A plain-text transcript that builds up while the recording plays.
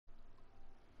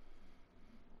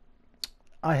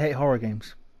I hate horror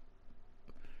games.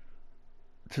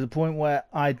 To the point where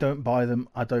I don't buy them,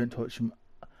 I don't touch them,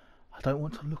 I don't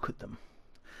want to look at them.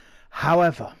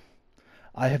 However,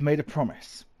 I have made a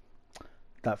promise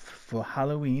that for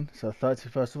Halloween, so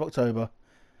 31st of October,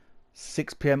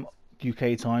 6 p.m.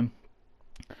 UK time,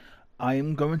 I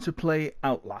am going to play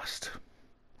Outlast.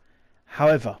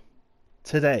 However,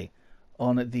 today,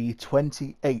 on the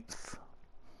 28th,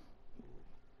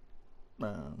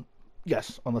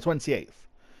 yes, on the 28th,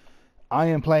 I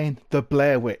am playing the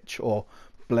Blair Witch, or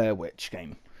Blair Witch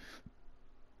game.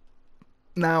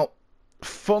 Now,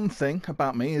 fun thing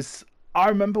about me is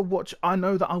I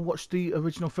know that I watched the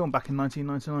original film back in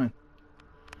 1999.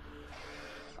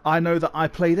 I know that I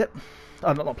played it.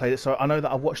 Not played it, sorry. I know that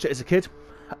I watched it as a kid,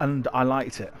 and I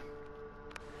liked it.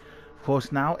 Of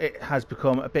course, now it has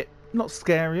become a bit, not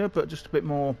scarier, but just a bit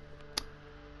more,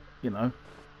 you know,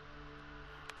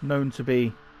 known to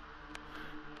be,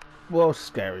 well,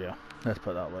 scarier. Let's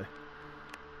put it that way.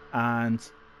 And,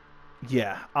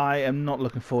 yeah, I am not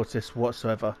looking forward to this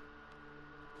whatsoever.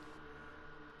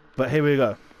 But here we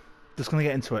go. Just going to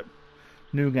get into it.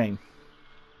 New game.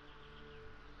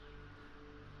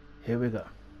 Here we go.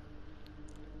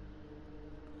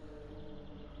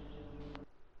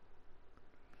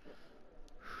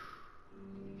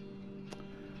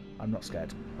 I'm not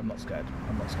scared. I'm not scared.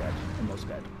 I'm not scared. I'm not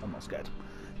scared. I'm not scared.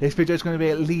 This video is going to be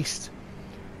at least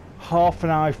half an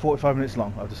hour, 45 minutes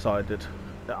long. I've decided.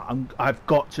 I've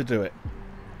got to do it.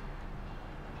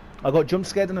 I got jump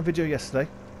scared in a video yesterday.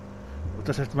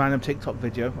 Just a random TikTok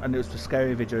video, and it was the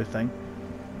scary video thing.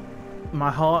 My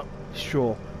heart,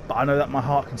 sure, but I know that my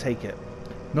heart can take it.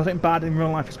 Nothing bad in real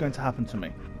life is going to happen to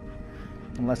me.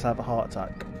 Unless I have a heart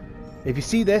attack. If you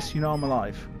see this, you know I'm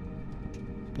alive.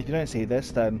 If you don't see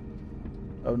this, then...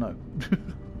 oh no.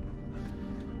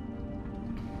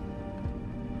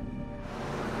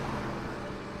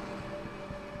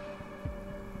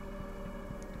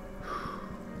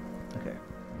 Okay,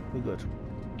 we're good.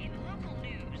 In local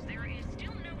news, there is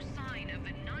still no sign of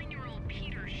the 9-year-old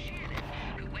Peter Shannon,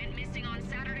 who went missing on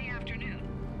Saturday afternoon.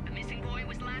 The missing boy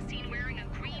was last seen wearing a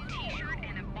green t-shirt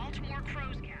and a Baltimore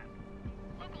Crows cap.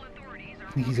 Local authorities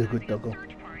are He's a good organizing doggo. a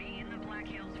search party in the Black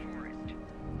Hills Forest.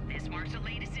 This marks the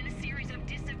latest in a series of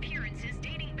disappearances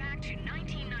dating back to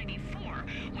 1994,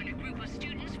 when a group of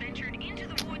students ventured into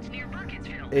the woods near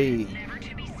Burkittsville, Hey. never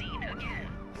to be seen again.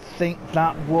 I think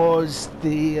that was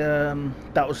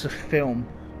the film.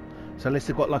 So at least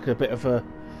they've got like a bit of a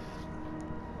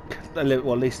little,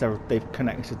 well, at least they've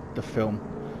connected the film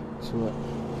to it.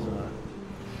 So.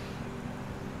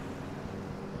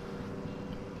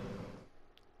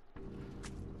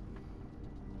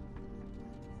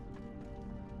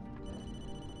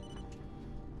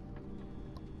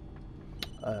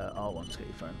 I want to get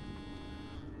your phone.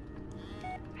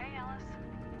 Hey, Alice.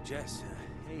 Jess,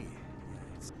 hey.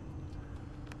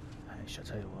 Hey, shall I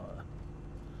tell you what?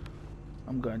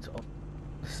 I'm going to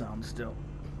the sound still.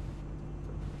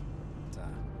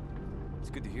 It's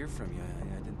good to hear from you.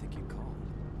 I didn't think you'd call.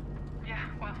 Yeah,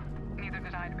 well, neither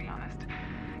did I, to be honest.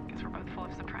 Guess we're both full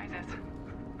of surprises.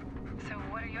 So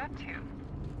what are you up to?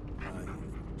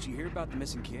 Did you hear about the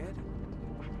missing kid?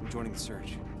 I'm joining the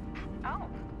search. Oh,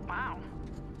 wow.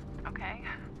 Okay.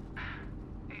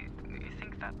 You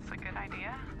think that's a good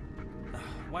idea?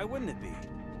 Why wouldn't it be?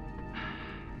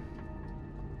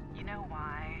 You know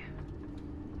why?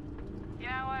 You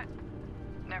know what?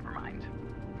 Never mind.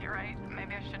 You're right.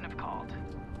 Maybe I shouldn't have called.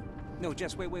 No,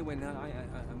 Jess, wait. No,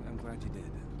 I'm glad you did.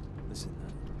 Listen,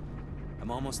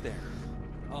 I'm almost there.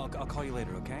 I'll call you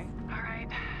later, okay? All right.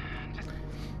 Just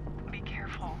be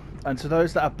careful. And to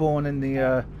those that are born in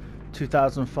the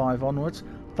 2005 onwards,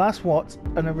 that's what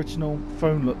an original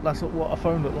phone looked. That's what a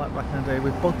phone looked like back in the day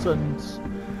with buttons.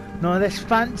 No, this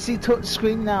fancy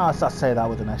touchscreen now. I say that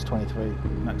with an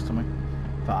S23 next to me.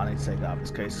 But I need to take that out of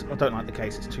this case. I don't like the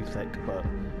case; it's too thick, but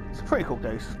it's a pretty cool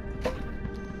case.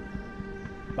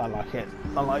 But I like it.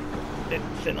 I like it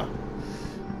thinner.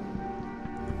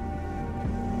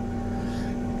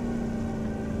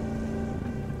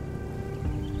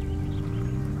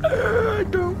 I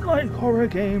don't like horror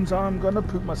games. I'm gonna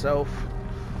poop myself.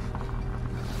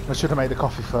 I should have made a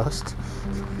coffee first.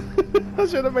 I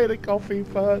should have made a coffee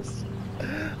first.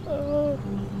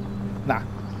 Nah,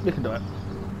 we can do it.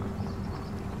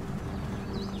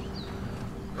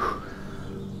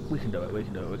 We can do it. We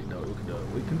can do it. We can do it. We can do it.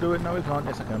 We can do it. No, we can't.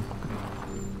 Yes, I can.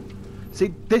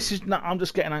 See, this is not. I'm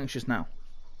just getting anxious now.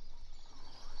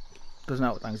 Doesn't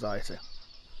help with anxiety.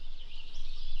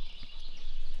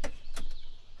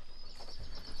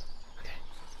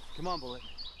 Come on, Bullet.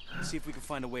 Let's see if we can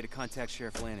find a way to contact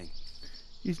Sheriff Lanning.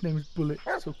 His name is Bullet.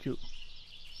 So cute.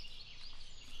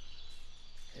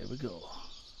 we go.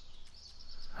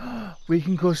 We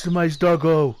can customize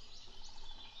Doggo.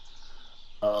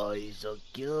 Oh, he's so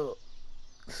cute.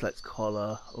 Select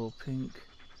color or pink.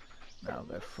 Now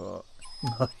go for.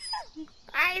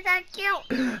 He's so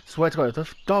cute. Swear to God, if the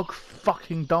dog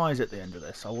fucking dies at the end of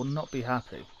this, I will not be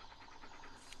happy.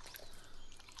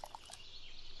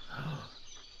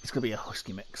 It's gonna be a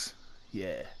husky mix.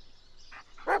 Yeah.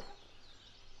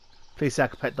 Please say I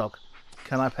can pet dog.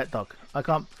 Can I pet dog? I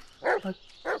can't.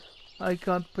 I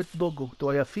can't pet doggo. Do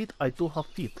I have feet? I do have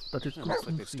feet. That is good. Looks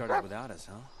like they've started without us,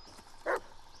 huh?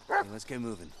 Okay, let's get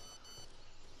moving.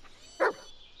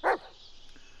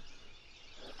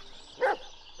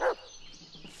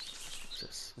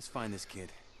 Let's find this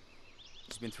kid.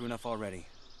 He's been through enough already.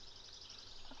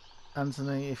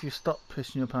 Anthony, if you stop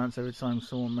pissing your pants every time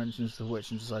someone mentions the witch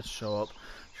and decides to show up,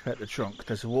 check the trunk.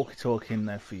 There's a walkie-talkie in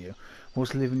there for you. We're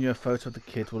also leaving you a photo of the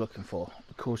kid we're looking for.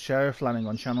 Call Sheriff Lanning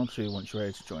on Channel 2 once you're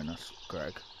ready to join us.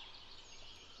 Greg.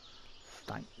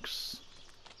 Thanks.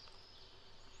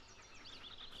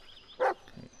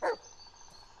 Okay.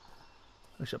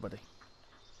 What's up, buddy?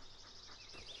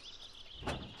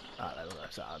 Ah, there we go.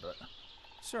 That's how I do it.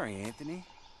 Sorry, Anthony.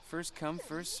 First come,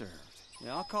 first served.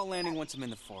 Yeah, I'll call Lanning once I'm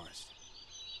in the forest.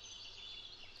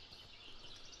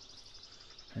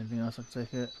 Anything else I can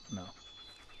take it? No.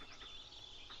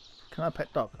 Can I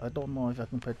pet dog? I don't know if I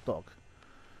can pet dog.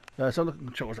 So look at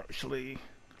controls actually.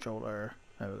 Controller.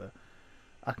 There we go.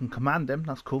 I can command him.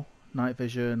 That's cool. Night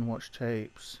vision. Watch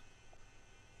tapes.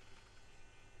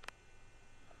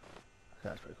 Okay,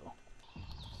 that's pretty cool.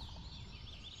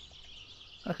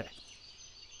 Okay.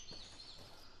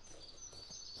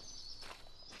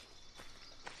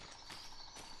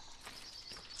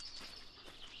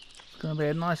 It's going to be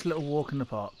a nice little walk in the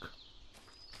park.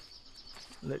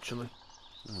 Literally.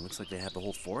 Oh, looks like they have the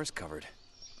whole forest covered.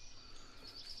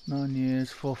 9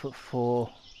 years, 4'4".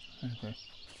 Okay.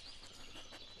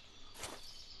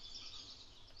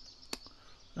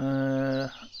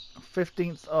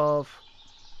 15th of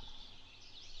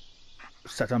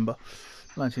September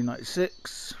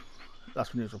 1996.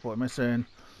 That's when he was reported missing.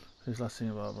 His last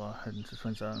seen blah blah. Heading to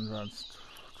 27 around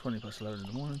 20 past 11 in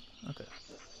the morning. Okay.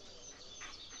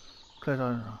 Cleared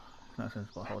on. No sense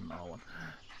by holding R1.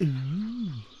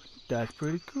 Ooh, that's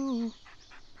pretty cool.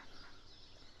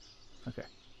 Okay,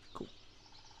 cool.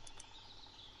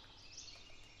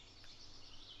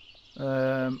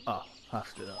 I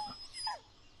have to do that.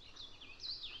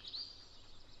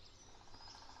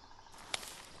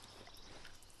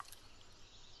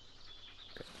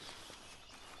 Okay.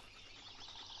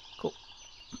 Cool.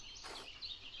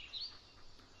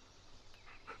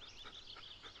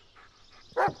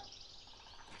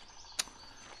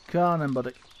 Come on then,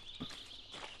 buddy.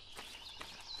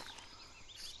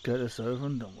 Let's get this over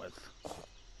and done with.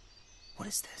 What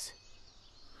is this?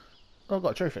 Oh, I've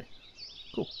got a trophy.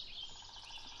 Cool.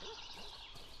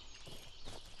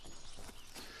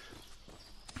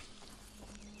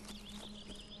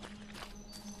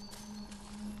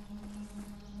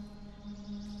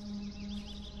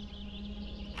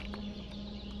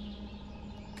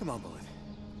 Come on, Bullet.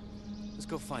 Let's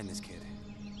go find this kid.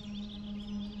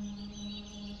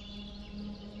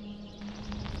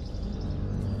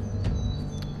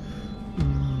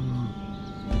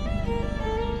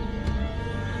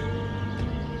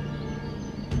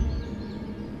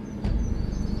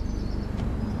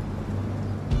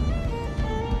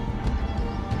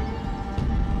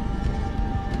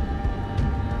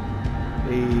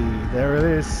 Hey, there it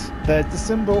is. There's the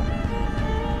symbol.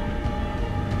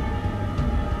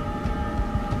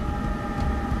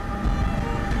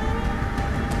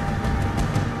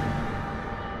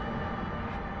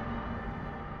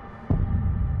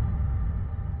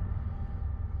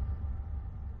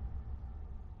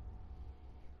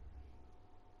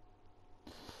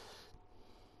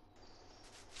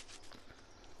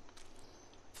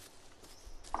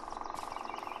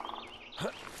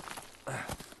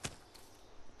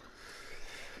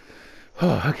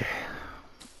 Oh, okay.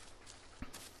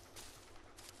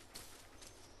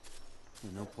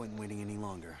 No point in waiting any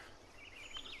longer.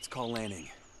 Let's call Lanning.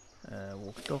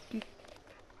 Walkie-talkie.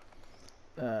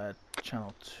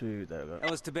 Channel 2, there we go.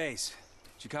 Ellis to base.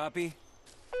 Did you copy?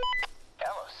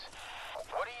 Ellis,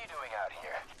 what are you doing out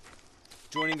here?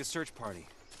 Joining the search party.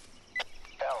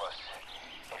 Ellis,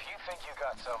 if you think you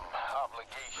got some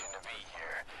obligation to be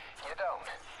here, you don't.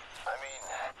 I mean,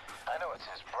 I know it's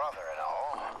his brother and all.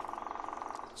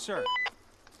 Sir,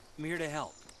 I'm here to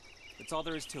help. That's all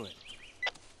there is to it.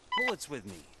 Bullet's with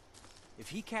me. If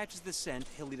he catches the scent,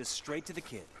 he'll lead us straight to the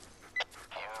kid.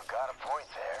 You got a point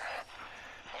there.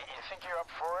 You think you're up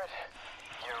for it?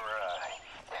 Your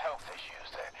health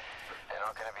issues, They're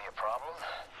not gonna be a problem?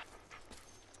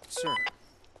 Sir,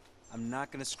 I'm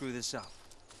not gonna screw this up.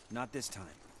 Not this time.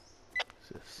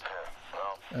 This.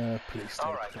 Well, Please stay.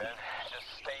 alright then. Just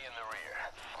stay in the rear.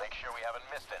 Make sure we haven't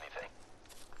missed anything.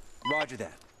 Roger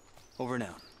that. Over and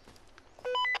out.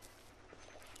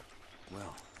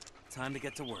 Well, time to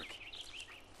get to work.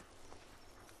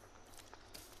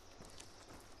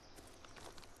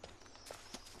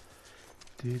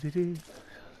 Do-do-do.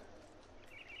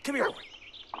 Come here, boy.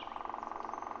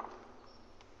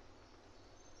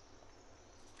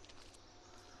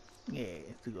 Yeah,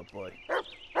 it's a good boy.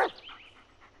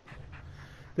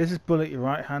 This is Bullet, your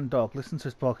right-hand dog. Listen to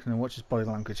his barking and watch his body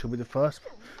language. He'll be the first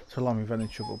to alarm you with any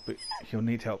trouble, but he'll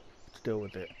need help to deal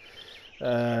with it.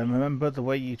 Remember, the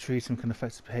way you treat him can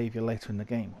affect his behaviour later in the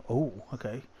game. Oh,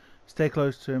 okay. Stay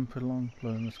close to him. Prolonged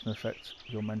loneliness can affect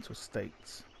your mental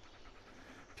states.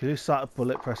 If you lose sight of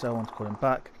Bullet, press L1 to call him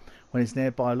back. When he's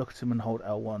nearby, look at him and hold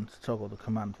L1 to toggle the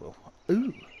command wheel.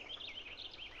 Ooh.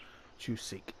 Choose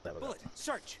seek. There we go. Bullet,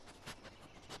 search.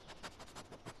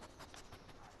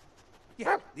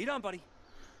 Yeah, lead on, buddy.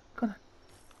 Go on.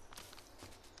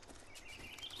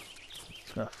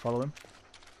 Just gonna follow him.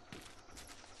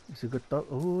 He's a good dog.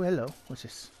 Oh, hello. What's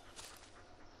this?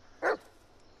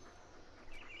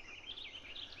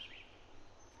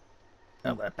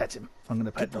 I'm gonna pet him. I'm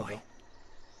gonna pet Good boy. Doggo.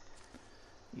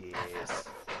 Yes.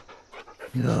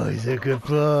 Oh, he's a good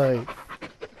boy.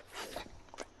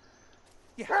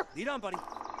 Yeah, lead on, buddy.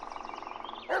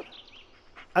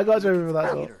 I got to remember that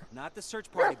dog. Leader, not the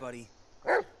search party, buddy.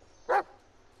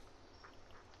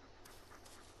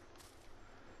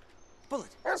 Bullet,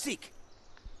 seek.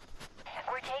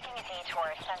 We're taking a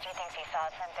detour. Sentry thinks he saw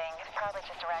something. It's probably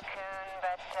just a raccoon,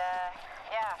 but,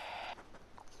 yeah.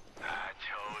 I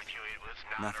told you it was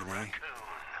not Nothing, a eh? raccoon.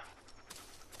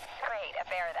 Great, a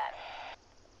bear then.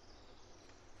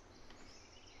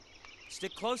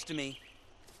 Stick close to me.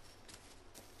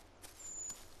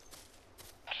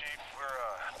 Chief,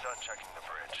 we're done checking the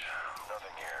bridge.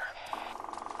 Nothing here.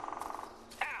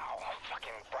 Ow!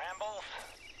 Fucking brambles!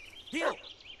 Heal.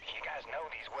 You guys know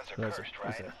these woods are Where's it? cursed,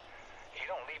 Where's right? it? You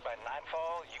don't leave by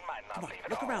nightfall, you might not Come on, leave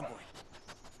at look all. around, boy.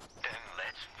 Then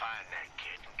let's find that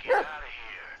kid and get out of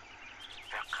here.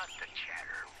 Now cut the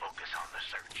chatter and focus on the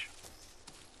search.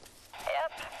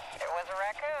 Yep, it was a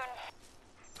raccoon.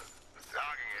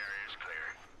 Logging area is clear.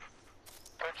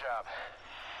 Good job.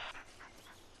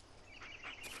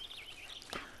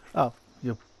 Oh,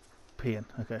 you're peeing.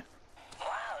 Okay.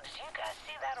 Wow, did you guys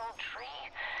see that old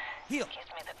tree? Heal. Gives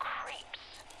me the creeps.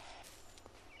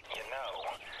 You know,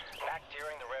 back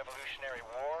during the Revolutionary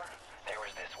War, there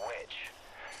was this witch.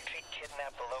 She'd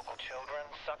kidnap the local children,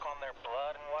 suck on their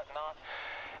blood and whatnot.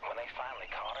 When they finally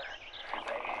caught her,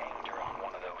 they hanged her on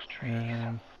one of those trees.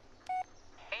 Ingram,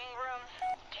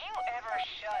 do you ever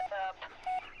shut up?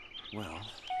 Well,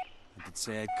 I did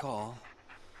say I'd call.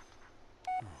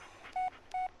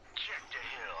 Check the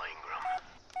hill, Ingram.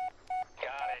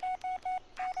 Got it.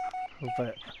 I'll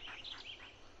bet.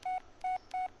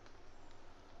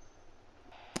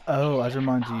 Oh, as a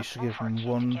reminder, you should give him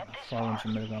one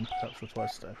 500mg capsule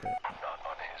twice a day. Okay. Not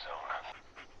on his own.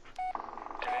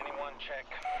 Did anyone check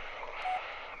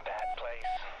that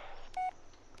place?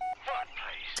 What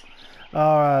place? Oh,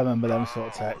 I remember them sort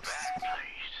of texts. That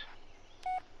place.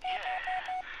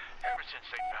 Yeah. Ever since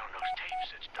they found those tapes,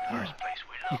 it's the first place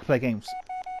we You looked. can play games.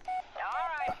 All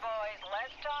right, boys,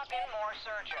 let's talk in more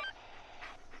searching.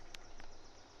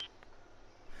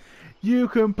 You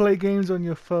can play games on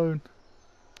your phone.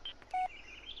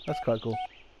 That's quite cool.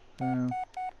 Ingram,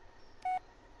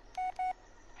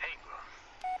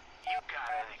 you got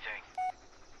anything?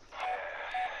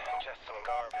 Just some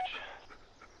garbage.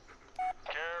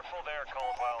 Careful there,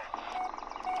 Caldwell.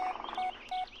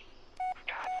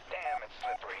 God damn, it's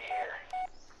slippery here.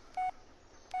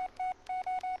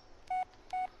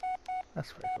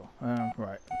 That's very cool.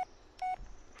 Right.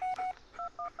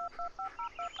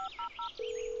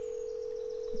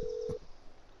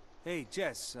 Hey,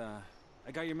 Jess,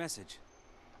 I got your message.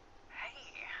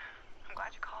 Hey, I'm glad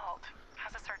you called.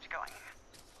 How's the search going?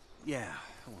 Yeah,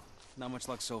 well, not much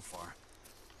luck so far.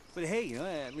 But hey, you know,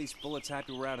 at least Bullet's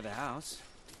happy we're out of the house.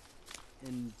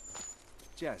 And,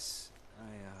 Jess,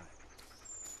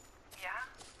 Yeah?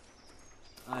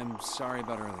 I'm sorry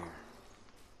about earlier.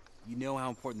 You know how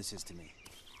important this is to me.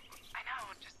 I know,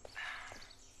 just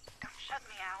don't shut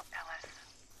me out, Ellis.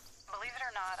 Believe it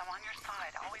or not, I'm on your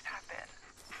side. Always have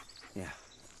been. Yeah.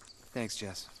 Thanks,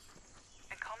 Jess.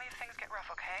 And call me if things get rough,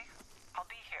 okay? I'll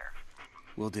be here.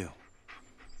 Will do.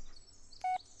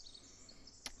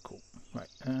 Cool. Right.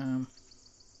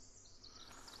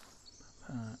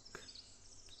 Pack.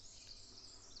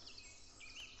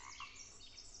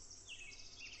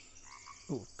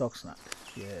 Oh, dog snack.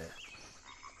 Yeah.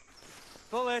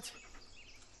 Bullet!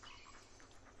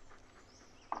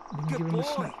 You can Good give him a boy!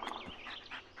 snack.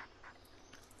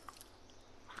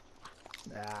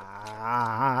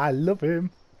 Ah, I love him.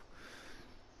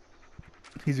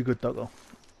 He's a good doggo.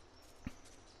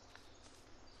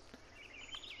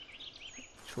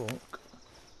 Chalk.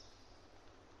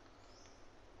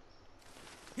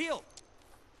 Heal!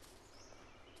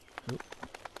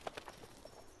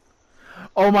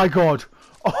 Oh my god!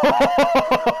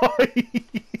 Oh!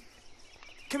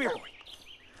 Come here, boy.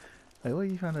 Wait, what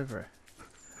have you found over here?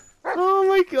 Oh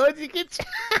my god, you can...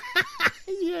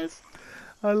 Yes!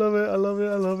 I love it, I love it,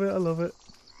 I love it, I love it.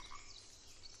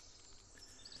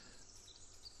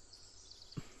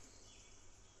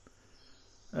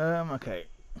 Okay.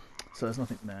 So there's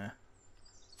nothing there.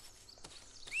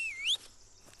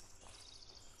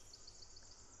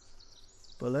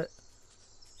 Bullet.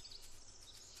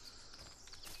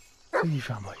 What have you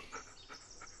found, boy?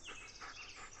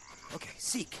 Okay,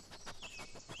 seek.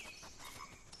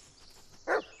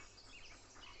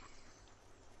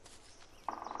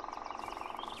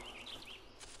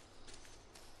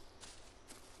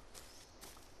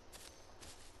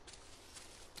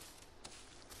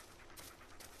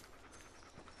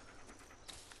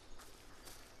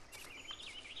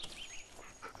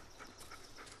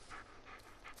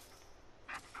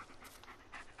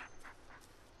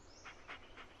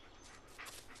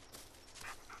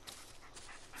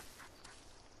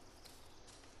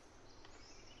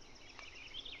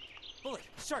 Bullet,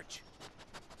 search.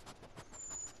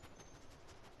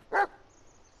 Okay,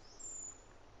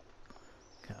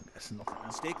 I'm guessing nothing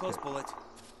else. Stay close, Good. Bullet.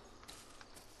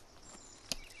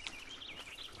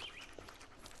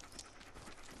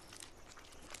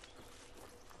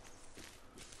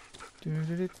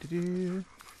 Do-do-do-do-do.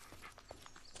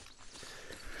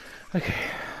 Okay,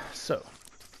 so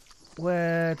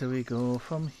where do we go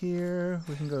from here?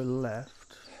 We can go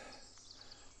left.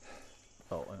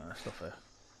 Oh, hang on, there's stuff here.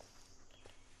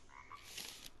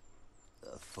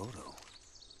 A photo?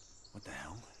 What the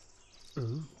hell?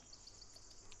 Ooh.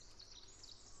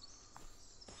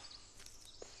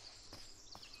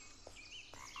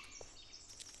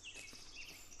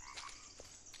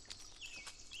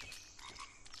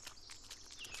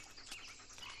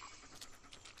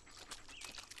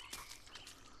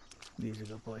 He's a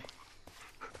good boy.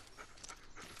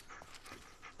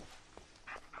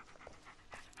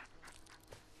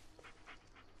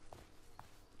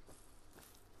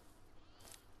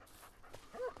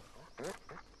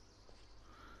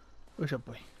 Where's up,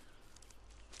 boy?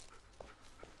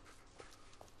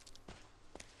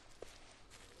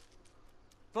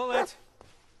 Bullet!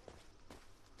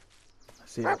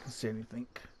 Let's see if I can see anything.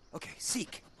 Okay,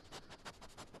 seek.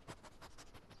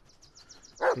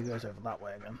 He goes over that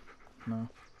way again. No.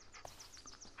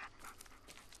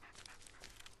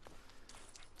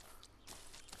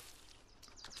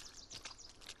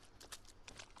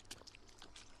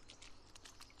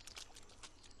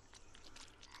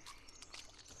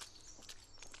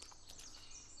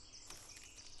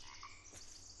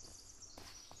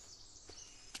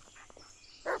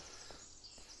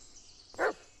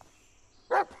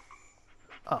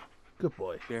 Oh, good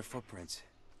boy. Bare footprints.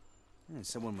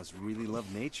 Someone must really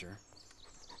love nature.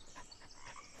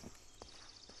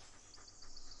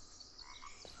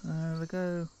 There we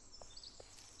go.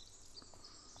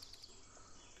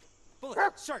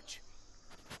 Bullet, search.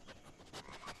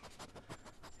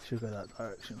 Should go that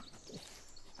direction.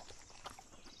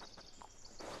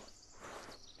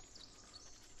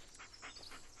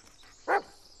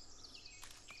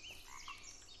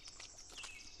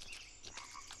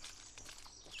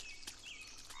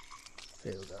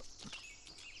 Here we go.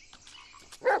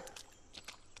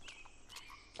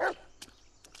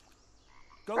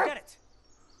 Go get it.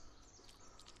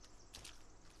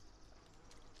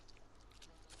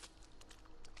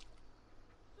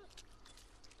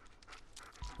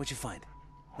 What'd you find?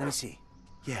 Let me see.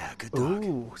 Yeah, good dog.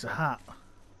 Ooh, it's a hat.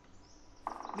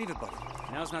 Leave it, buddy.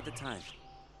 Now's not the time.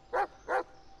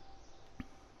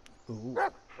 Ooh.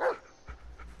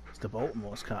 It's the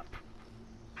Baltimore's cap.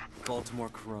 Baltimore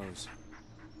Crows.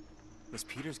 Miss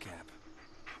Peter's cap.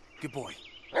 Good boy.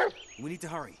 We need to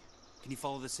hurry. Can you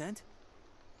follow the scent?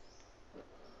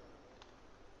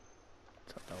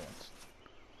 That's what that wants.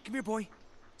 Come here, boy.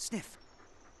 Sniff.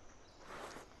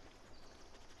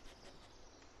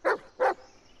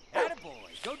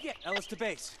 Attaboy. Go get Ellis to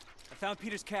base. I found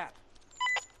Peter's cap.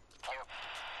 You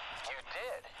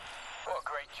did? Well,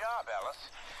 great job,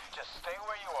 Ellis. Just stay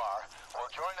where you are. We'll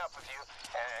join up with you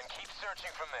and keep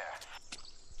searching from there.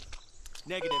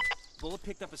 Negative. Bullet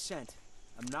picked up a scent.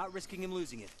 I'm not risking him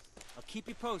losing it. I'll keep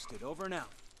you posted. Over and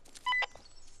out.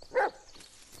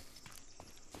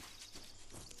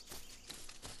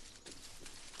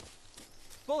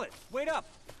 Bullet, wait up!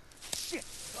 Shit!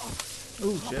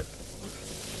 Oh shit.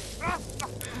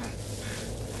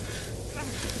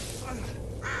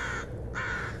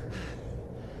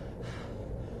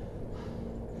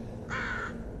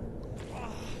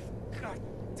 God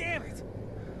damn it!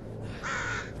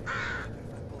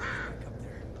 Bullet's back up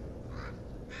there.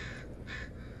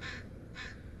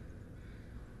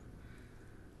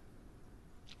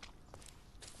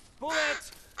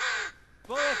 Bullet!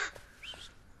 Bullet!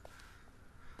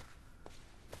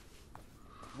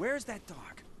 Where's that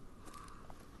dog?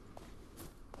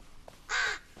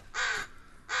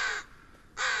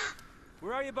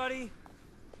 Where are you, buddy?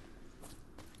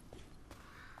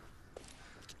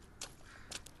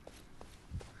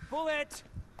 Bullet!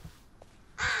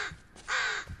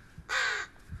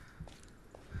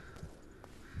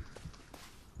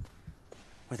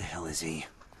 Where the hell is he?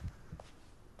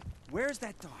 Where's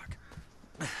that dog?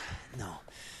 No,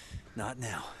 not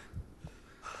now.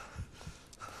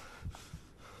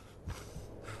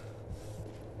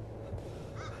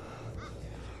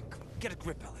 Get a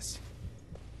grip, Ellis.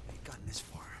 I've gotten this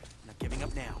far. I'm not giving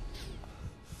up now.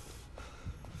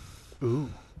 Ooh.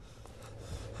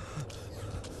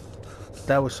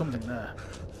 There was something there.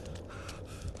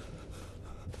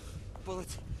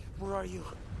 Bullet, where are you?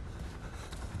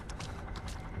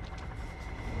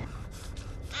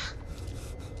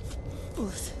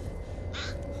 Bullet.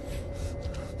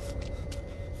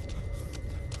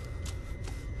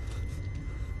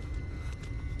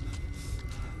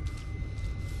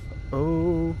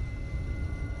 Oh.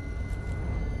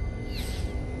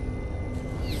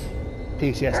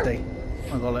 PTSD.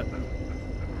 I got it.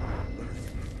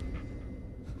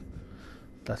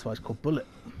 That's why it's called Bullet.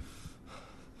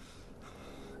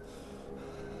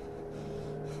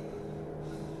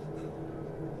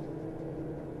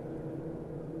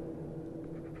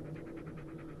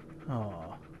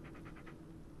 Oh.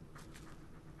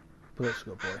 Bullet's a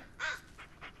good boy.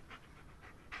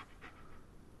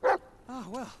 Oh,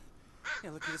 well.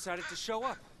 Yeah, look who decided to show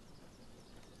up.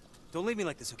 Don't leave me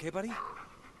like this, okay, buddy?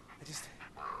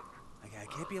 I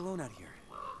can't be alone out here.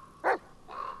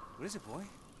 What is it, boy?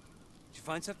 Did you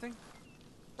find something?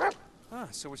 Ah,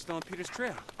 so we're still on Peter's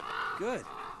trail. Good.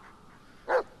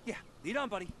 Yeah, lead on,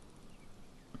 buddy.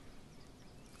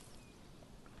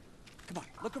 Come on,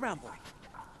 look around, boy.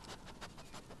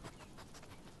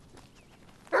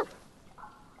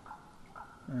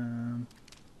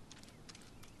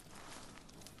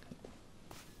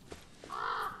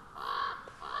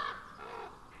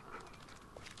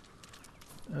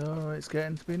 Oh, it's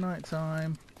getting to be night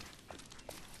time.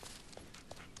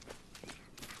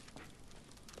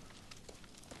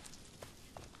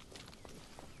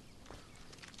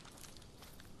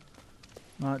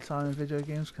 Nighttime in video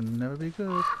games can never be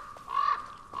good.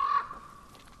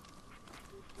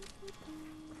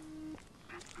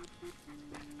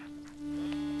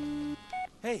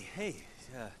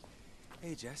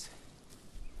 Hey, Jess.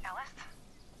 Ellis?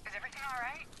 Is everything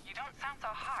alright? You don't sound so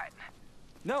hot.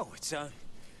 No,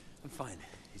 I'm fine.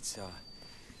 It's,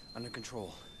 under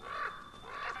control.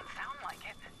 Doesn't sound like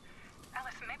it.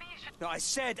 Ellis, maybe you should... No, I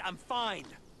said I'm fine!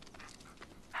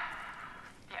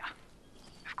 Yeah,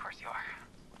 of course you are.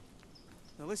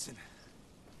 Now listen,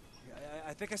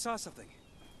 I think I saw something.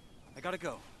 I gotta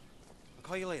go. I'll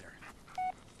call you later.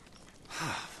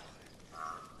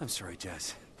 I'm sorry,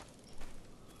 Jess.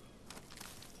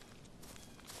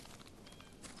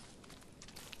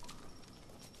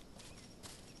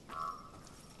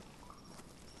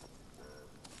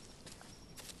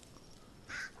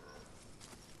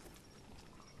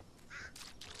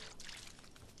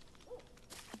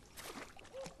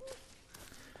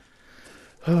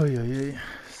 Oh yeah.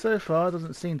 So far,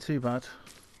 doesn't seem too bad.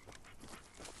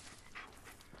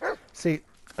 See,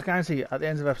 I guarantee at the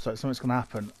end of the episode, something's going to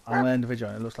happen. I'm going to end the video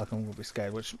and it looks like I'm going to be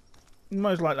scared, which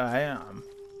most likely I am.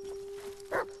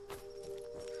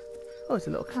 Oh, it's a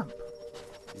little camp.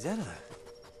 Is that a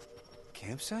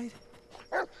campsite?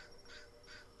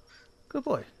 Good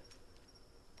boy.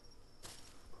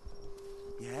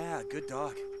 Yeah, good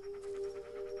dog.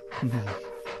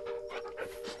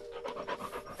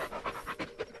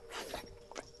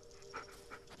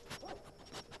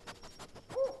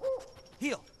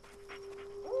 Heel.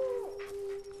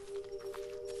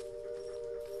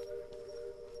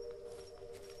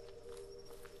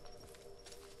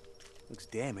 Looks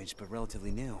damaged, but relatively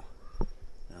new.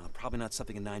 Probably not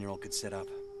something a 9-year-old could set up.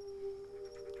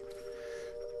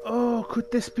 Oh,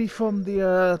 could this be from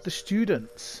the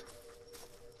students?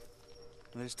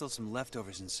 There's still some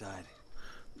leftovers inside.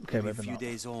 Okay, Maybe a maybe few not.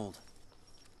 days old.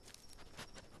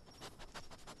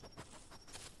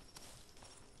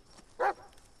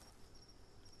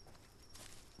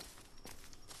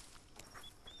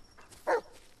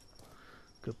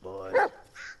 Good boy.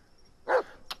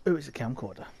 Oh, it's a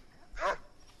camcorder.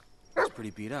 It's pretty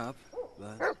beat up,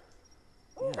 but yeah,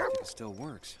 I think it still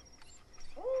works.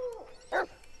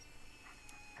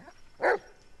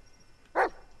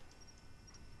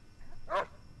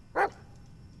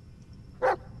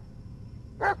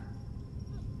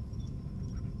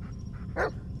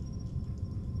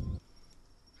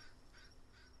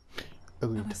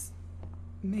 Ood. Ellis,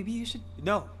 maybe you should...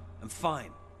 No, I'm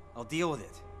fine. I'll deal with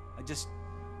it. I just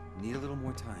need a little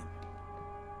more time.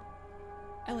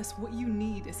 Ellis, what you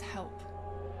need is help.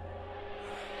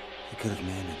 I could have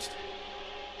managed.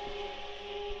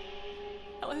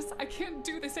 Ellis, I can't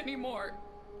do this anymore.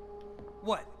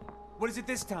 What? What is it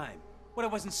this time? What, I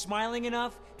wasn't smiling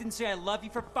enough? Didn't say I love you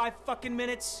for 5 fucking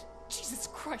minutes? Jesus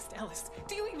Christ, Ellis.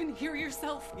 Do you even hear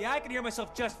yourself? Yeah, I can hear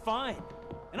myself just fine.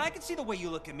 And I can see the way you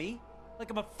look at me. Like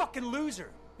I'm a fucking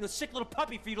loser. You know, sick little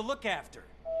puppy for you to look after.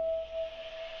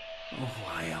 Oh,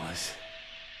 why, Alice?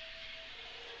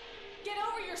 Get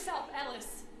over yourself,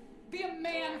 Ellis. Be a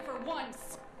man for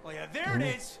once. Oh, yeah, there it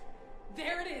is.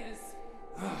 There it is.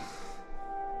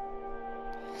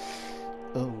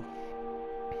 Oh.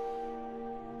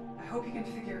 I hope you can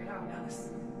figure it out, Ellis.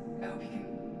 I hope you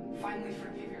can finally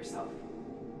forgive yourself.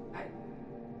 I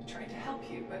tried to help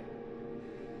you, but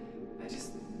I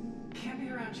just can't be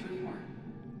around you anymore.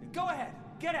 Go ahead.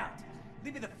 Get out.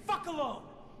 Leave me the fuck alone.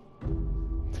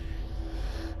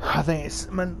 I think it's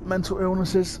mental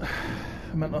illnesses,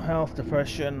 mental health,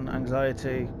 depression,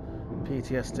 anxiety,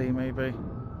 PTSD maybe.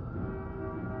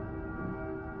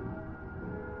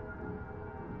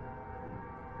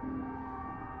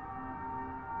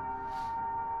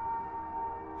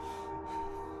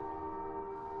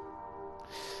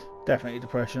 Definitely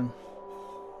depression.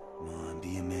 Come on,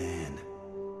 be a man.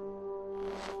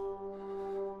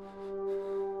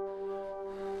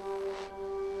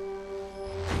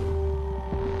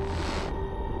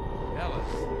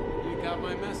 Ellis, you got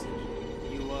my message.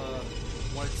 You,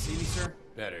 wanted to see me, sir?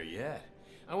 Better yet,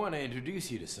 I want to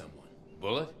introduce you to someone.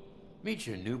 Bullet, meet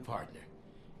your new partner.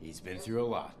 He's been through a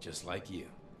lot, just like you.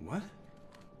 What?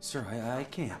 Sir, I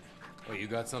can't. Oh, you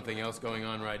got something else going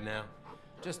on right now?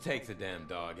 Just take the damn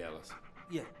dog, Ellis.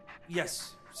 Yeah,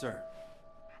 yes, sir.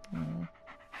 Oh.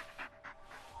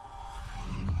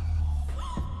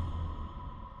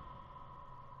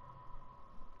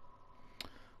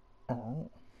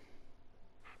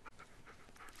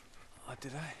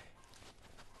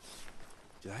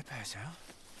 Did I pass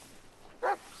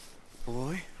out?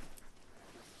 Boy?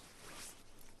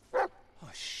 Oh,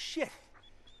 shit!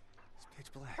 It's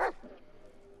pitch black. Oh,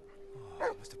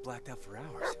 I must have blacked out for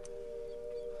hours.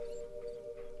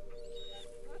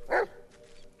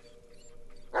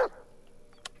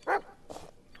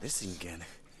 This thing again.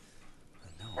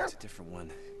 Oh, no, it's a different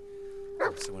one.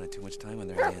 Someone had too much time on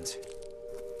their hands.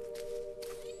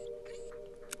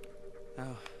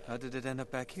 How did it end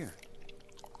up back here?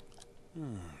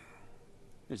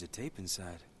 There's a tape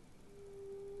inside.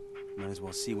 Might as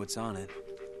well see what's on it.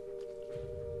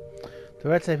 The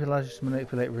red tape allows you to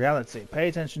manipulate reality. Pay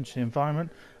attention to the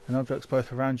environment and objects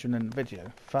both around you and in the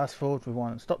video. Fast forward,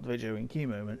 rewind, and stop the video in key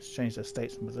moments. Change their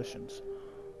states and positions.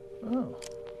 Oh.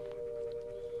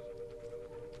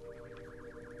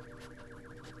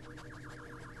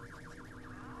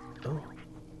 Oh.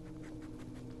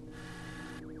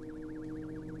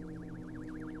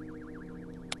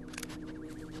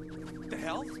 The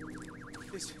hell?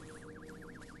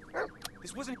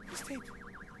 This wasn't this tape.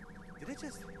 Did it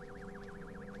just?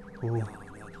 Ooh. No,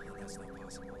 that's not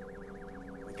possible.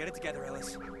 Get it together,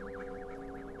 Ellis.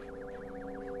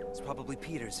 It's probably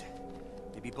Peter's.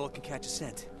 Maybe Bullet can catch a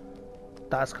scent.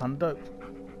 That's kind of dope.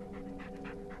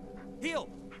 Heel!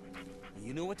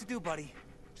 You know what to do, buddy.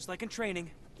 Just like in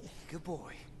training. Good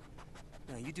boy.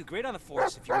 Now, you do great on the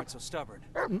force if you weren't so stubborn.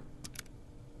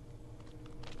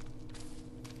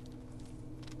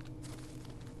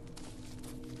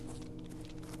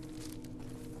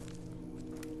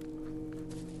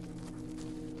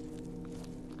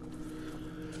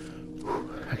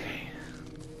 Okay.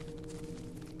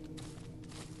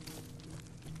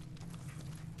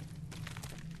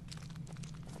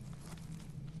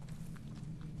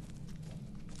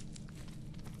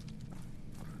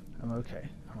 I'm okay.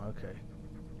 I'm okay.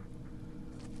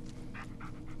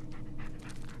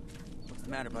 What's the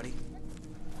matter, buddy?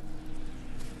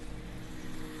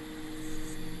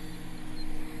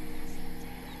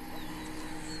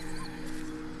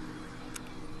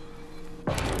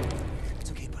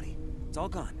 It's okay, buddy. It's all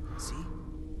gone. See?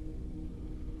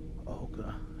 Oh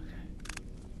god.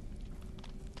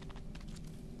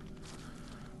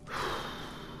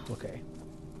 Okay.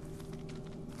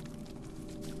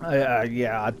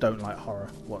 Yeah, I don't like horror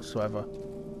whatsoever.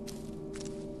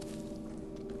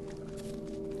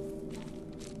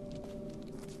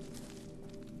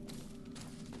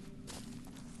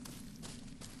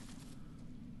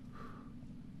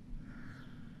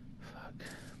 Fuck.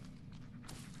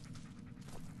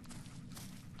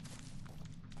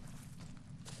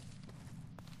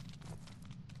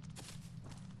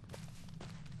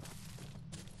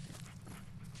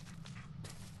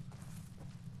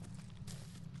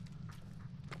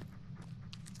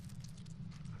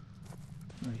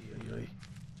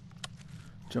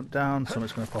 Jump down,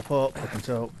 something's going to pop up, I can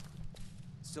tell.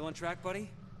 Still on track, buddy?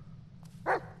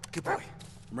 Good boy.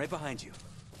 I'm right behind you.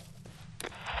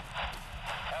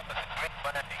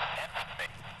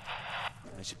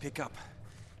 I should pick up.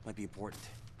 Might be important.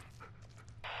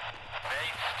 Base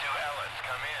to Ellis,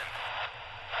 come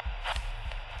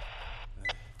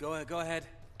in. Go ahead. Go ahead.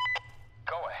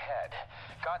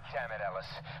 God damn it, Ellis.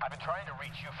 I've been trying to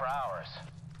reach you for hours.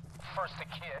 First the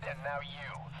kid, and now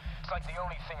you. It's like the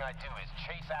only thing I do is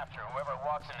chase after whoever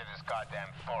walks into this goddamn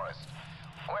forest.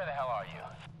 Where the hell are you?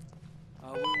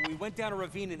 We went down a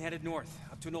ravine and headed north,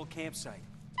 up to an old campsite.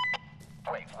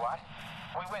 Wait, what?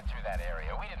 We went through that area.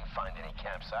 We didn't find any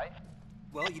campsite.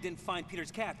 Well, you didn't find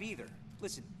Peter's cap either.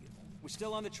 Listen, we're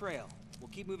still on the trail. We'll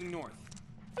keep moving north.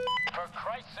 For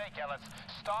Christ's sake, Ellis,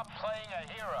 stop playing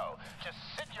a hero. Just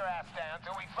sit your ass down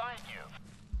till we find you.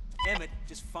 Emmett,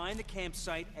 just find the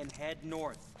campsite and head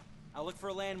north. I'll look for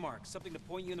a landmark, something to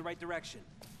point you in the right direction.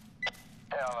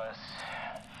 Ellis.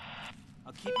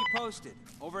 I'll keep you posted.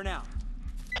 Over and out.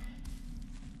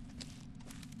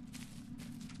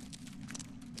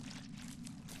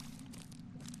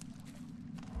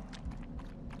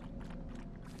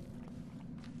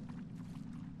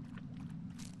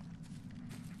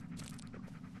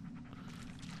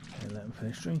 Okay, let him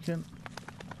finish drinking.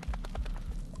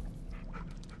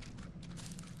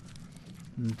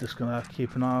 I'm just gonna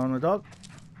keep an eye on the dog.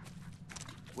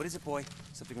 What is it, boy?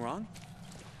 Something wrong?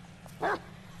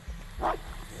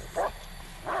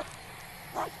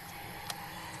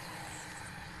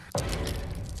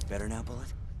 Better now, Bullet?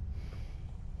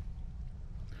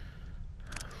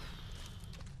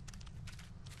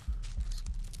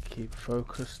 Keep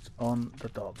focused on the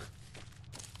dog.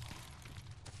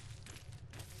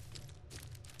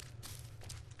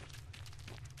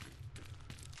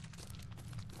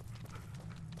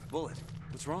 Bullet,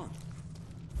 what's wrong?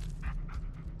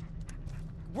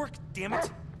 Work, damn it!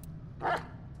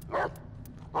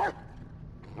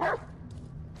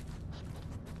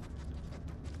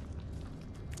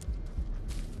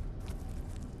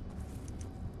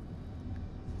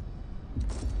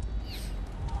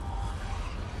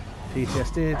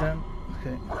 PTSD then.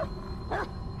 Okay.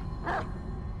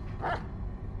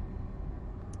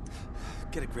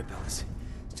 Get a grip, Ellis.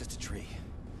 It's just a tree.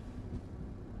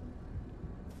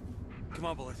 Come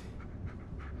on, Bullet.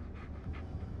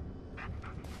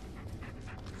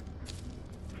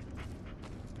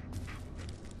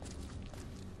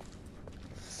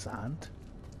 Sand.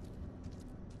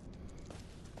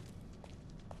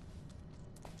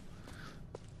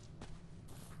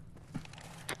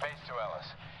 Base to Ellis.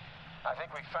 I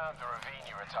think we found the ravine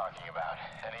you were talking about.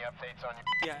 Any updates on your...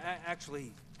 Yeah,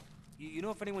 actually, you know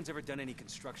if anyone's ever done any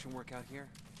construction work out here?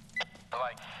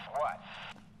 Like what?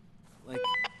 Like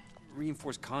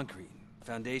reinforced concrete,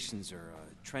 foundations, or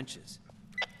trenches?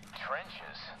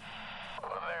 Trenches?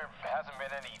 Well, there hasn't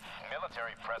been any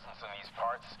military presence in these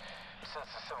parts since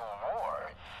the Civil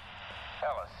War.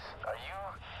 Ellis, are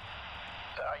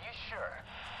you sure?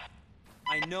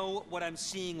 I know what I'm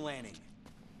seeing, Lanning.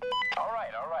 All right.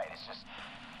 It's just...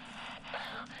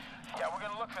 Yeah, we're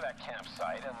gonna look for that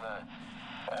campsite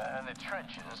and the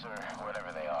trenches, or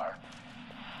whatever they are.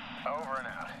 Over and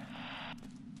out.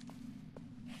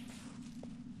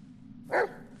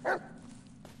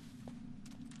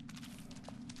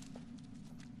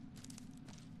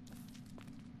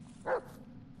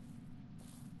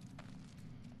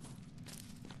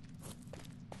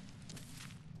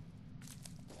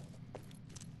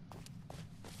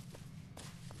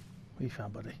 What you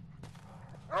found, buddy?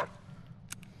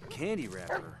 Candy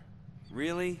wrapper?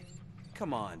 Really?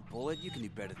 Come on, Bullet, you can do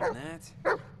better than that.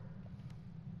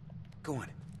 Go on,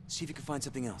 see if you can find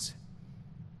something else.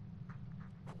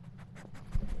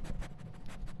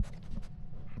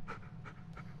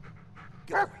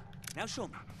 Good boy. Now show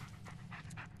me.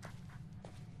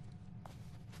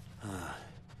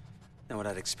 Not what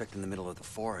I'd expect in the middle of the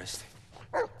forest.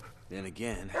 Then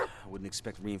again, I wouldn't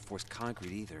expect reinforced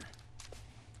concrete either.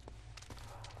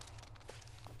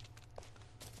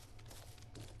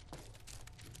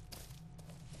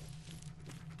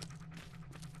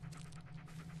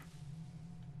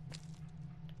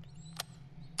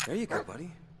 There you go,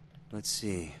 buddy. Let's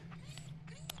see.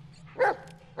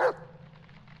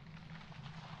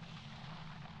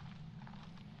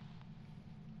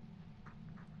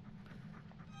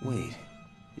 Wait,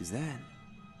 is that...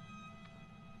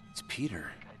 It's Peter.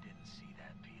 I didn't see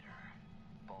that, Peter.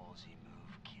 Ballsy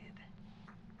move, kid.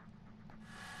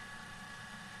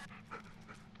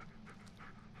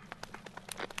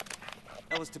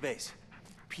 Ellis to base.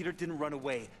 Peter didn't run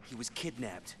away. He was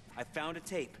kidnapped. I found a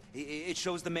tape. It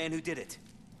shows the man who did it.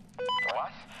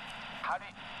 What? How do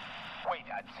you... Wait,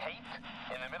 a tape?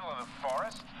 In the middle of the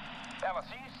forest? Ellis,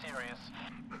 are you serious?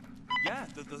 Yeah,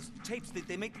 those tapes,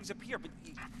 they make things appear, but...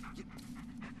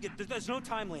 there's no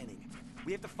time landing.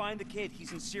 We have to find the kid.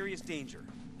 He's in serious danger.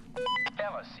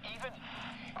 Ellis,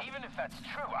 even if that's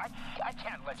true, I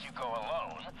can't let you go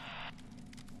alone.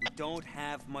 We don't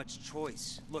have much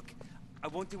choice. Look, I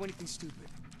won't do anything stupid.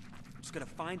 I'm just gonna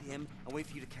find him and wait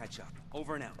for you to catch up.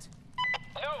 Over and out.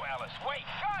 No, Ellis, wait!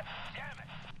 God damn it!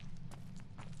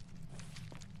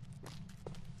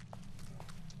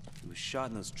 He was shot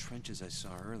in those trenches I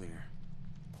saw earlier.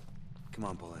 Come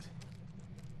on, Bullet.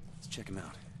 Let's check him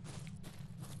out.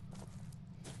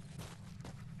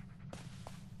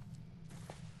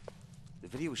 The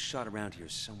video was shot around here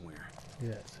somewhere.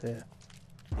 Yeah, it's here.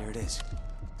 There it is.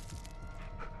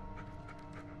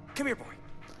 Come here, boy.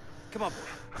 Come on, boy.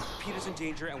 Peter's in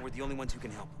danger, and we're the only ones who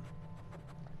can help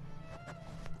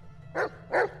him.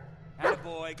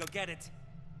 Attaboy, go get it.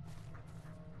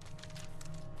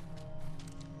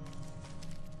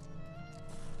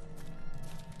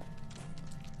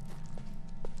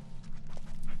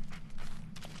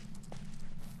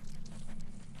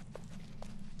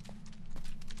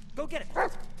 Go get it.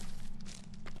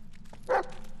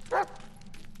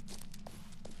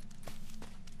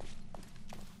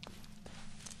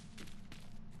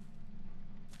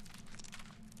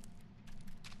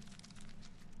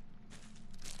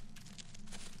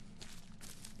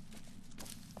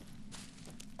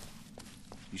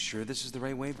 You sure this is the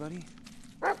right way, buddy?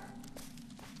 Are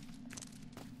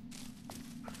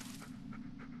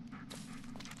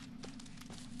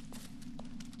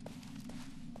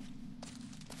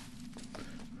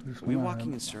we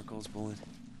walking in circles, Bullet?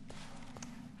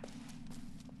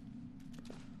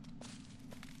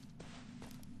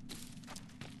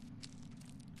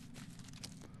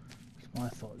 It's my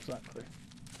thought, exactly.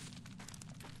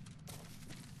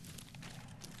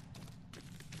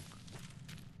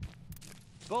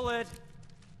 Bullet!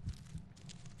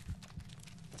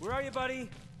 Where are you, buddy?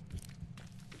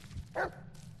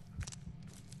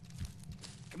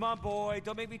 Come on, boy.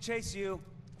 Don't make me chase you.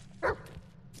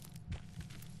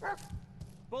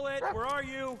 Bullet, where are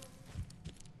you?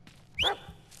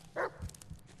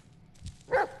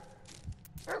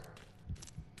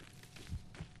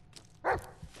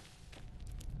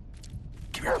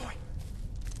 Come here, boy.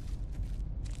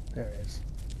 There it is.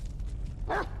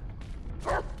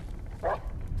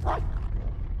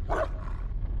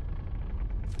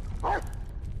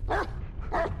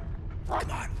 Come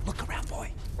on, look around,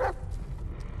 boy.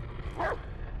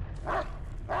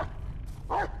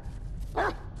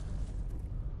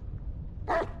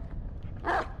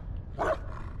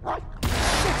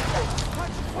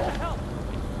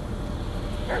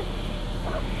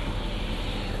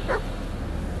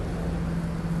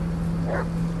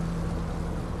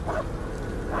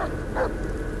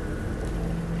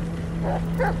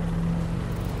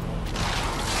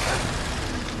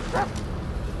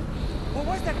 What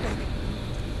was that thing?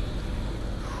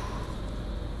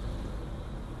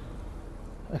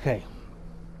 Okay.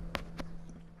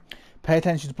 Pay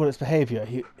attention to Bullet's behaviour.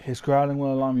 His growling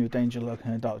will alarm you with danger lurking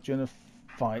in the dark. During a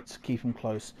fight, keep him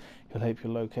close. He'll help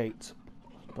you locate,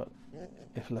 but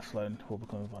if left alone, he'll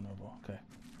become vulnerable. Okay.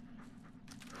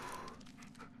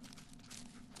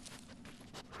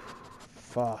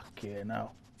 Fuck yeah,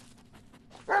 now.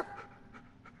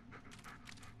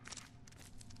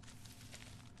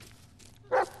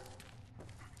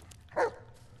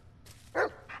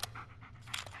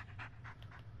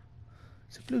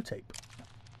 It's a blue tape.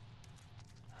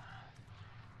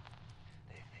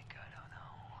 They think I don't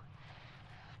know,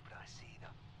 but I see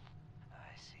them.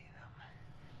 I see them.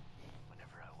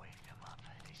 Whenever I wake them up,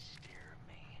 they stare at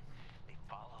me. They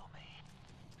follow me.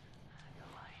 The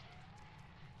light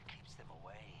keeps them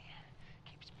away,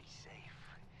 keeps me safe.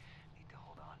 Need to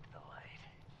hold on to the light.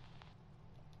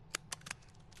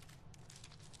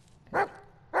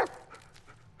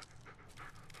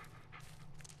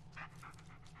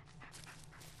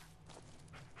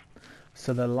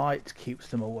 So the light keeps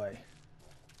them away.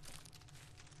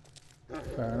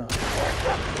 Fair enough.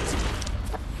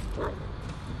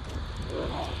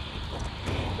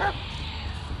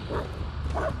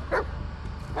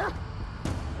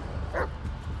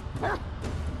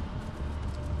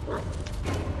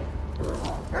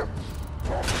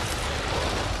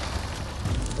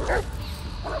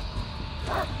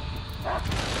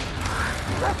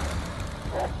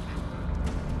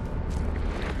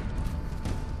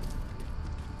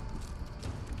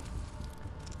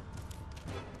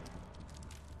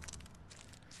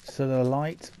 So the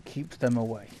light keeps them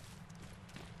away.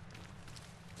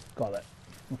 Got it.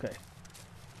 Okay.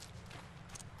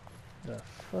 The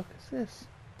fuck is this?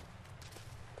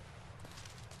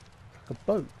 Like a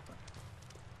boat.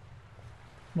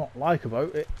 Not like a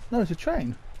boat. No, it's a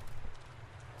train.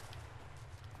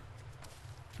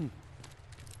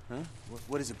 Huh?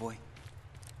 What is it, boy?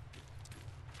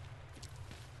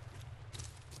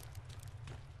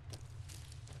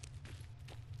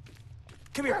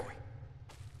 Come here, boy.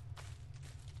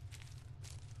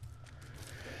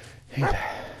 Hey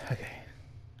there. Okay.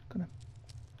 Gonna.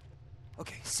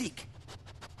 Okay, seek.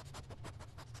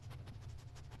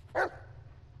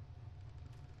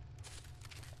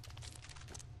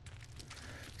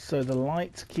 So the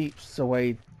light keeps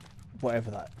away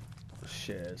whatever that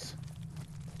shit is.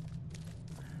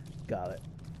 Got it.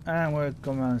 And we're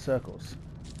going around in circles.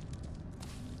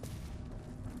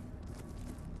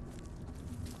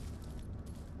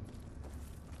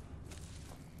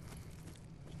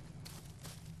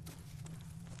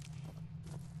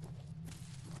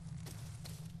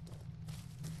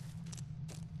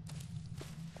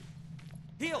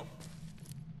 Heel!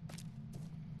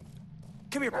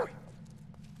 Come here, boy.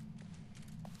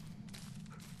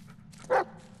 Come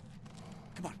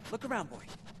on, look around, boy.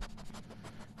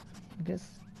 It gets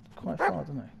quite far,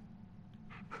 doesn't it?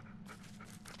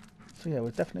 So yeah, we're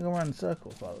definitely going around in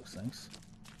circles by those things.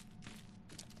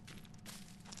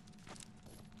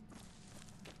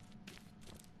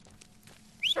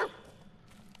 Not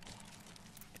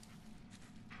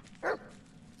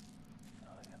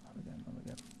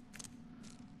again.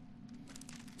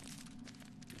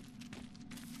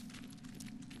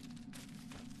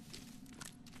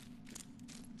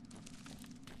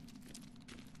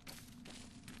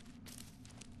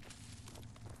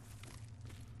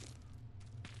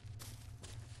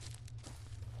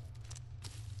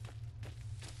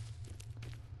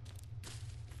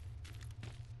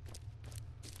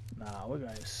 Nah, we're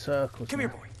going in circles. Come here,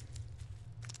 boy.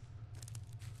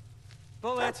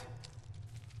 Bullet!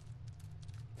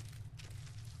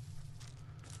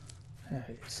 There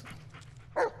he is.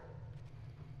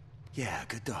 Yeah,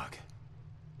 good dog.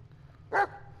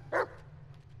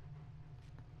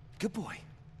 Good boy.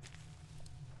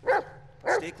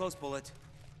 Stay close, Bullet.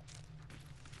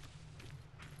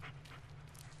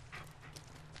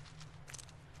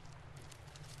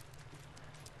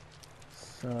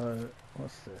 So,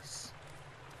 what's this?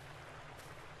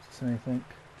 Is this anything?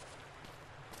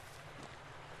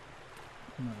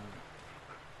 No.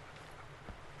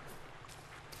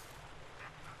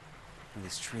 And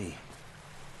this tree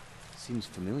seems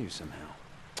familiar somehow.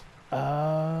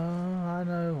 I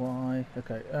know why.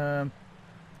 Okay,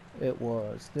 it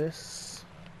was this.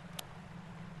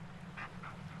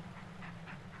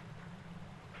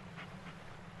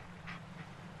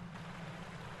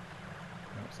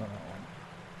 No, it's not that one.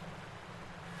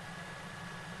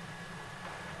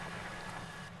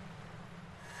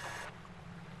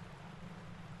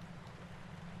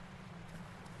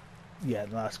 Yeah,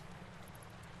 that's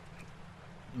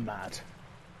mad.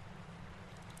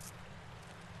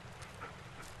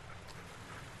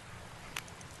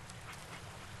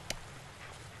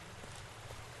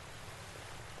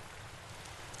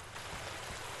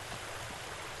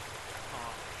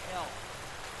 Hell.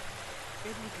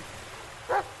 Babe, look at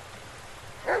that.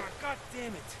 Oh, God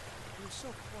damn it. You were so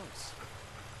close.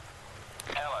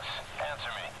 Ellis,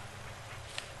 answer me.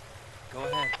 Go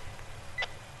ahead.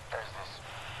 There's this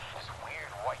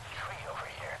weird white tree over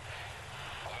here.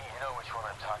 You know which one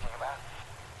I'm talking about?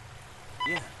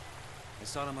 Yeah. I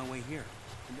saw it on my way here.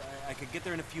 And I could get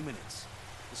there in a few minutes.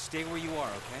 Just stay where you are,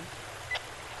 okay?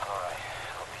 All right,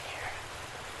 I'll be here.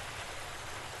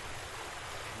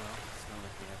 Well, it's not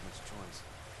like we have much choice.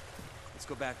 Let's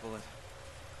go back, Bullet.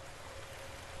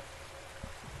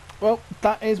 Well,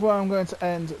 that is where I'm going to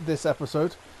end this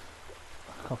episode.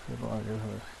 Coffee,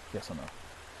 yes, I know.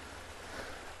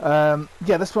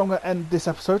 Yeah, that's where I'm going to end this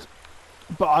episode.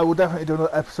 But I will definitely do another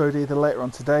episode either later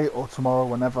on today or tomorrow,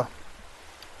 whenever.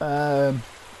 Yeah,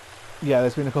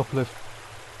 there's been a couple of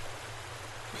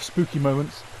spooky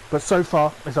moments. But so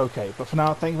far, it's okay. But for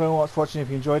now, thank you very much for watching. If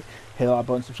you enjoyed, hit the like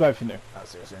button, subscribe if you're new. I'll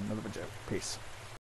see you soon in another video. Peace.